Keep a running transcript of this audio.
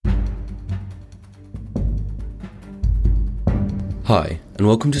Hi, and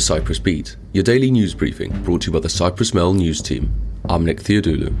welcome to Cyprus Beat, your daily news briefing brought to you by the Cyprus Mail news team. I'm Nick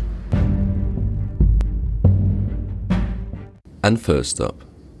Theodoulou. And first up,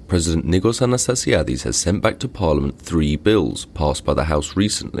 President Nikos Anastasiadis has sent back to Parliament 3 bills passed by the House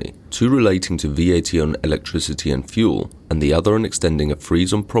recently, 2 relating to VAT on electricity and fuel, and the other on extending a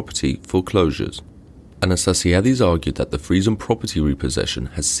freeze on property foreclosures. Anastasiadis argued that the freeze on property repossession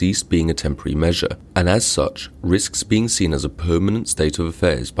has ceased being a temporary measure, and as such, risks being seen as a permanent state of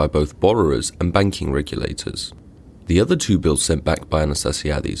affairs by both borrowers and banking regulators. The other 2 bills sent back by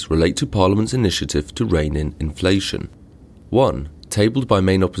Anastasiadis relate to Parliament's initiative to rein in inflation. One, tabled by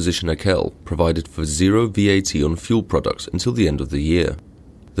main opposition AKEL, provided for zero VAT on fuel products until the end of the year.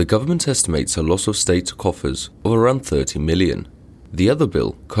 The government estimates a loss of state coffers of around 30 million. The other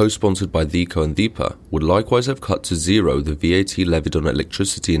bill, co-sponsored by DICO and DIPA, would likewise have cut to zero the VAT levied on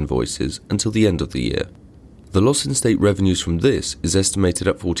electricity invoices until the end of the year. The loss in state revenues from this is estimated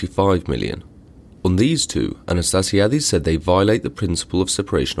at 45 million. On these 2, Anastasiadis said they violate the principle of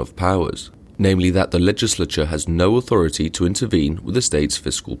separation of powers, namely that the legislature has no authority to intervene with the state's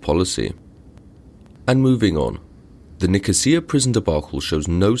fiscal policy. And moving on. The Nicosia prison debacle shows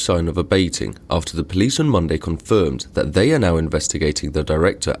no sign of abating after the police on Monday confirmed that they are now investigating the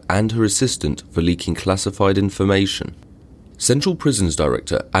director and her assistant for leaking classified information. Central Prisons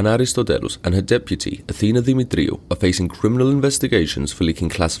Director Anna Aristotelos and her deputy Athena Dimitriou are facing criminal investigations for leaking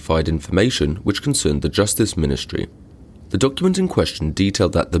classified information which concerned the Justice Ministry. The document in question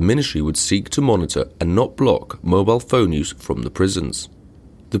detailed that the ministry would seek to monitor and not block mobile phone use from the prisons.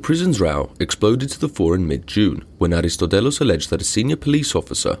 The prison's row exploded to the fore in mid-June when Aristotelos alleged that a senior police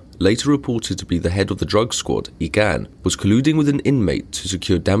officer, later reported to be the head of the drug squad, IGAN, was colluding with an inmate to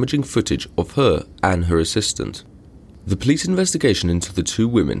secure damaging footage of her and her assistant. The police investigation into the 2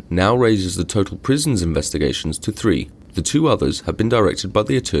 women now raises the total prison's investigations to 3. The 2 others have been directed by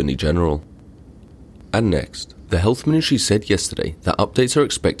the Attorney General. And next, the Health Ministry said yesterday that updates are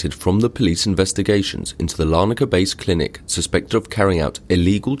expected from the police investigations into the Larnaca-based clinic suspected of carrying out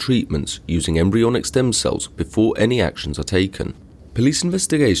illegal treatments using embryonic stem cells before any actions are taken. Police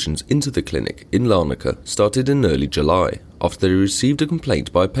investigations into the clinic in Larnaca started in early July after they received a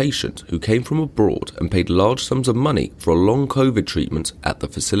complaint by a patient who came from abroad and paid large sums of money for a long COVID treatment at the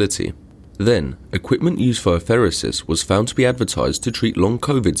facility. Then, equipment used for apheresis was found to be advertised to treat long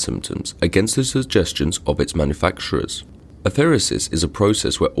COVID symptoms against the suggestions of its manufacturers. Apheresis is a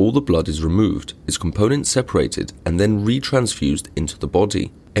process where all the blood is removed, its components separated, and then retransfused into the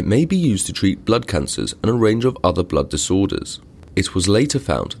body. It may be used to treat blood cancers and a range of other blood disorders. It was later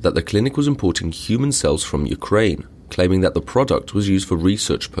found that the clinic was importing human cells from Ukraine, claiming that the product was used for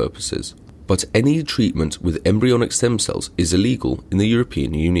research purposes. But any treatment with embryonic stem cells is illegal in the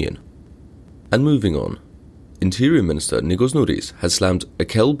European Union. And moving on, Interior Minister Nikos Nouris has slammed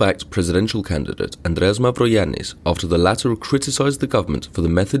AKEL-backed presidential candidate Andreas Mavroyiannis after the latter criticised the government for the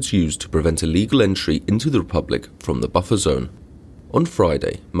methods used to prevent illegal entry into the Republic from the buffer zone. On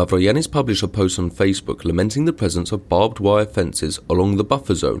Friday, Mavroyiannis published a post on Facebook lamenting the presence of barbed wire fences along the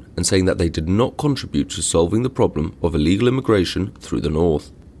buffer zone and saying that they did not contribute to solving the problem of illegal immigration through the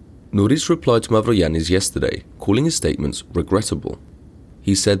north. Nouris replied to Mavroyiannis yesterday, calling his statements regrettable.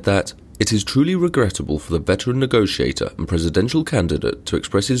 He said that it is truly regrettable for the veteran negotiator and presidential candidate to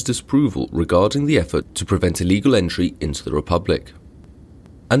express his disapproval regarding the effort to prevent illegal entry into the Republic.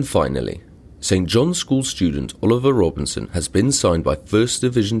 And finally, St John's School student Oliver Robinson has been signed by First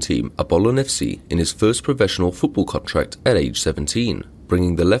Division team Apollon FC in his first professional football contract at age 17,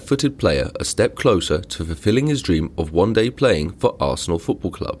 bringing the left-footed player a step closer to fulfilling his dream of one day playing for Arsenal Football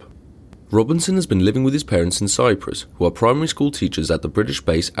Club. Robinson has been living with his parents in Cyprus, who are primary school teachers at the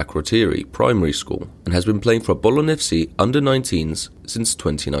British-based Akrotiri Primary School, and has been playing for Apollon FC under-19s since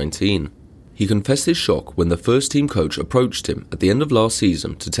 2019. He confessed his shock when the first-team coach approached him at the end of last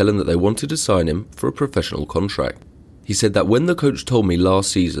season to tell him that they wanted to sign him for a professional contract. He said that when the coach told me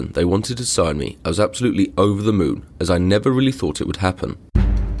last season they wanted to sign me, I was absolutely over the moon, as I never really thought it would happen.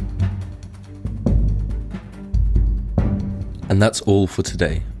 And that's all for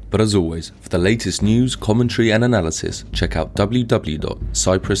today. But as always, for the latest news, commentary and analysis, check out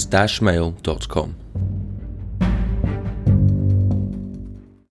www.cyprus-mail.com.